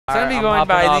It's gonna be going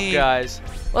by the guys.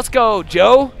 Let's go,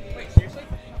 Joe. Wait, seriously?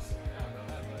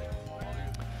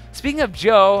 Speaking of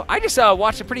Joe, I just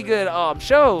watched a pretty good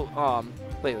show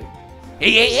lately.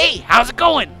 Hey, how's it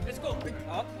going? Let's go.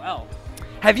 Oh, well.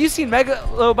 Have you seen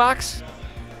Megalobox?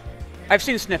 I've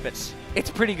seen snippets.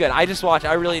 It's pretty good. I just watched it.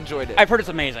 I really enjoyed it. I've heard it's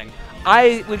amazing.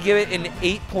 I would give it an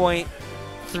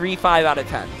 8.35 out of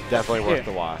 10. Definitely worth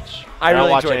the watch. I don't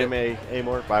really watch enjoyed anime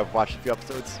anymore, but I've watched a few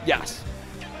episodes. Yes.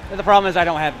 The problem is I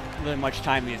don't have really much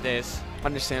time these days.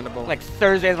 Understandable. Like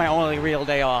Thursday is my only real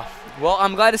day off. Well,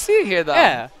 I'm glad to see you here, though.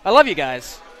 Yeah, I love you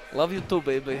guys. Love you too,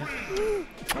 baby.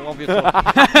 I love you too.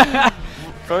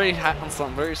 Very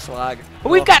handsome, very slag. But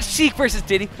we've got Sheik versus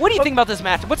Diddy. What do you think about this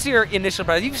match? What's your initial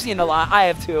impression? You've seen a lot. I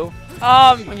have too.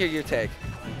 Your take.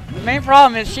 The main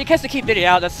problem is Sheik has to keep Diddy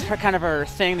out. That's her kind of her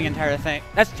thing, the entire thing.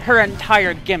 That's her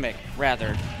entire gimmick,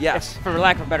 rather. Yes. For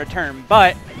lack of a better term.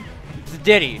 But it's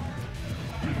Diddy.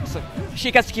 So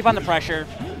Sheik has to keep on the pressure.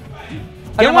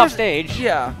 Get him off stage.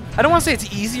 Yeah. I don't want to say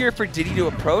it's easier for Diddy to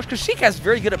approach, because Sheik has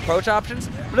very good approach options,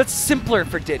 but it's simpler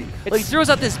for Diddy. Like, he throws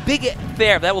out this big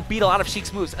fair that will beat a lot of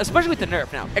Sheik's moves, especially with the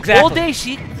nerf now. Exactly. Old day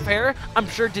Sheik fair, I'm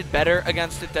sure did better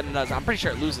against it than it does. I'm pretty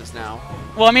sure it loses now.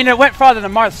 Well, I mean, it went farther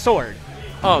than Marth's sword.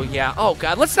 Oh, yeah. Oh,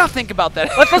 God. Let's not think about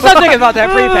that. Let's not think about that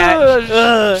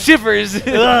pre-patch. Shivers.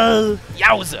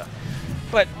 Yowza.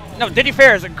 But, no, Diddy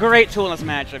Fair is a great tool in this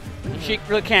matchup. She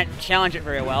really can't challenge it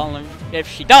very well, and if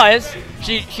she does,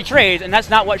 she trades, and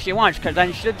that's not what she wants, because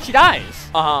then she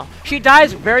dies. She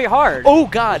dies very hard. Oh,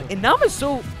 God. And Nama's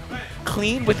so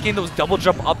clean with getting those double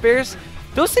jump up airs.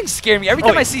 Those things scare me. Every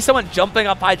time I see someone jumping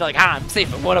up high, they're like, I'm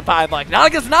safe at one up high. I'm like, not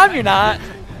against Nam, you're not.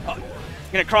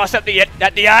 Gonna cross up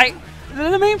that DI?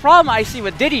 The main problem I see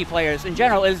with Diddy players in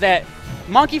general is that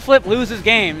Monkey Flip loses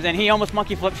games, and he almost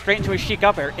Monkey Flipped straight into his Sheik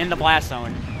up air in the blast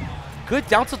zone. Good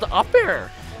down to the up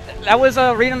air. That was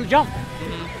a read on the jump.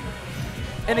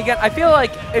 And again, I feel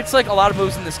like it's like a lot of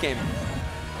moves in this game.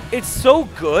 It's so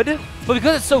good, but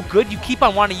because it's so good, you keep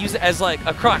on wanting to use it as like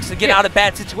a crux to get out of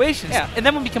bad situations. Yeah. And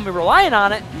then when you become reliant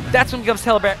on it, that's when it becomes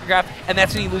telegraph, and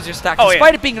that's when you lose your stock,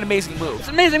 despite it being an amazing move. It's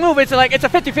an amazing move. It's like it's a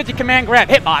 50-50 command grab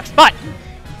hitbox,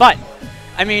 but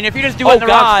I mean, if you just do it in the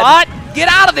wrong spot, get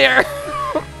out of there.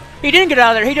 He didn't get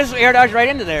out of there. He just air dodged right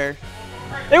into there.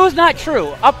 It was not true.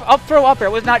 Up throw up air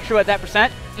was not true at that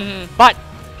percent. But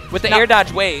with the air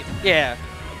dodge weight. Yeah.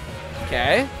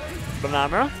 Okay.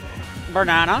 Banana.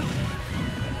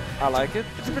 I like it.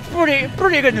 It's a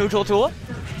pretty good neutral tool.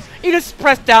 You just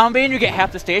press down B and you get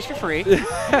half the stage for free.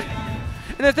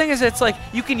 And the thing is, it's like,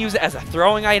 you can use it as a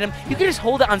throwing item. You can just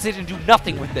hold it on stage and do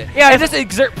nothing with it. Yeah. And just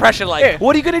exert pressure, like,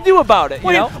 what are you going to do about it,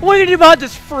 What are you going to do about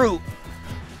this fruit?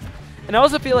 And I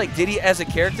also feel like Diddy, as a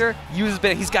character,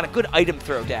 he's got a good item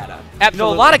throw data. Absolutely. You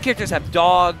know, a lot of characters have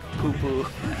dog, poo-poo.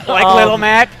 Like Little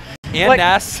Mac. And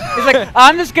Ness. He's like,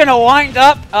 I'm just going to wind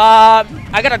up.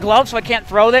 I got a glove, so I can't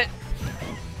throw it.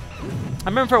 I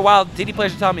remember for a while, Diddy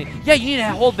players were telling me, yeah, you need to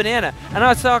hold banana. And I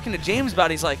was talking to James about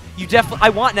it. He's like, I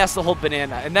want Ness to hold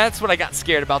banana. And that's when I got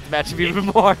scared about the matchup even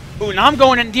more. Ooh, now I'm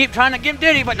going in deep trying to give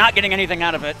Diddy, but not getting anything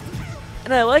out of it.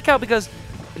 And I like how, because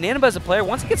Nanaba as a player,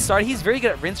 once he gets started, he's very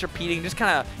good at rinse repeating, just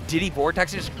kind of Diddy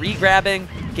vortex, just re-grabbing,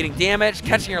 getting damage,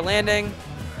 catching or landing.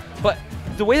 But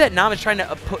the way that Nam is trying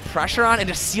to put pressure on and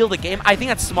just seal the game, I think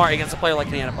that's smart against a player like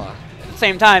Nanaba. At the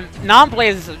same time, Nam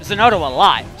plays Zenoto a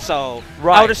lot, so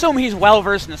I would assume he's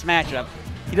well-versed in this matchup.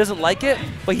 He doesn't like it,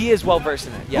 but he is well-versed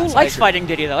in it. Yes, Who likes fighting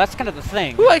Diddy, though? That's kind of the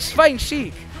thing. Who likes fighting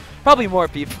Sheik? Probably more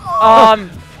people.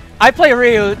 I play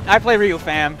Ryu,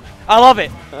 fam. I love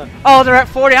it. Oh, they're at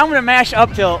 40. I'm going to mash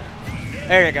up tilt.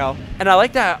 There you go. And I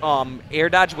like that air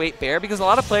dodge weight bear, because a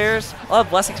lot of players, a lot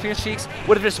of less experienced Sheiks,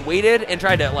 would have just waited and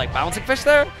tried to like bouncing fish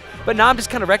there. But Nam just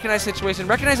kind of recognized the situation,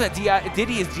 recognize that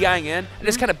Diddy is DIing in, and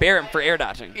just kind of bear him for air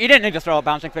dodging. You didn't need to throw a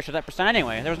bouncing fish at that percent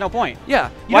anyway. There was no point.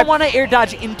 Yeah. You don't want to air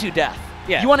dodge into death.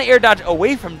 Yeah. You want to air dodge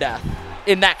away from death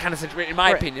in that kind of situation, in my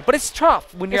opinion. But it's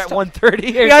tough when you're at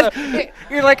 130.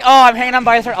 You're like, oh, I'm hanging on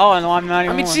by a thread. Oh, no, I'm not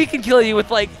even. I mean, she can kill you with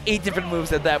like 8 different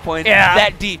moves at that point. Yeah.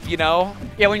 That deep, you know?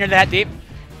 Yeah, when you're that deep.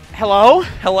 Hello?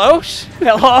 Hello?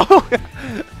 Hello?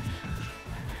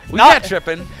 We got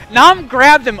tripping. Nam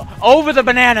grabbed him over the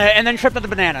banana and then tripped at the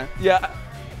banana. Yeah.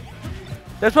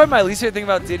 That's probably my least favorite thing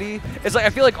about Diddy. Is like, I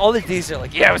feel like all the Diddies are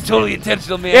like, yeah, it was totally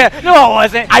intentional, man. Yeah, no, it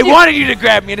wasn't. I wanted you to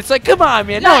grab me. And it's like, come on,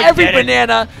 man. No, Not every didn't.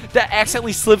 banana that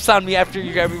accidentally slips on me after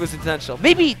you grab me was intentional.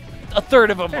 Maybe a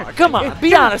third of them are. Come on.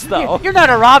 Be honest, though. You're not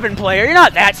a Robin player. You're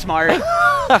not that smart.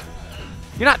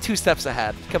 You're not 2 steps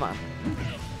ahead. Come on.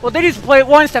 Well, Diddy's played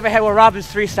 1 step ahead while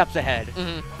Robin's 3 steps ahead.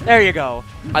 There you go.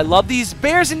 I love these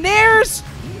bears and nairs.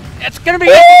 it's going to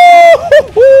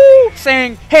be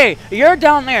saying, hey, you're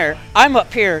down there, I'm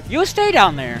up here, you stay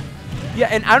down there. Yeah,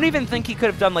 and I don't even think he could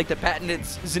have done like the patented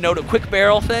Zenota quick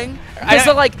barrel thing. Because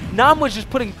like Nam was just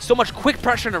putting so much quick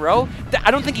pressure in a row that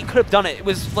I don't think he could have done it. It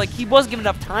was like he wasn't given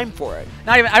enough time for it.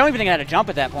 I don't even think I had to jump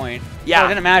at that point. Yeah. So it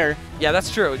didn't matter. Yeah,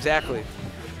 that's true, exactly.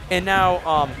 And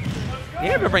now, you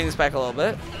have to bring this back a little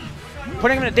bit.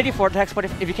 Putting him in a Diddy vortex, but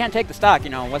if you can't take the stock, you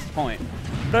know, what's the point?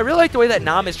 But I really like the way that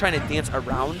Nam is trying to dance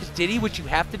around Diddy, which you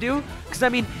have to do. Because, I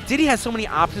mean, Diddy has so many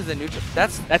options in neutral.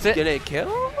 That's it. Did it kill?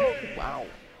 Wow.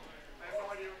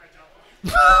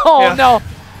 Oh, yeah. No.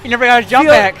 You never got to jump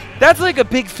back. That's like a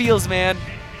big feels, man.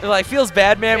 Like, feels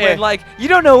bad, man, yeah. when, like, you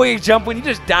don't know where you jump when you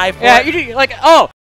just die for it. Yeah, you do, like, oh.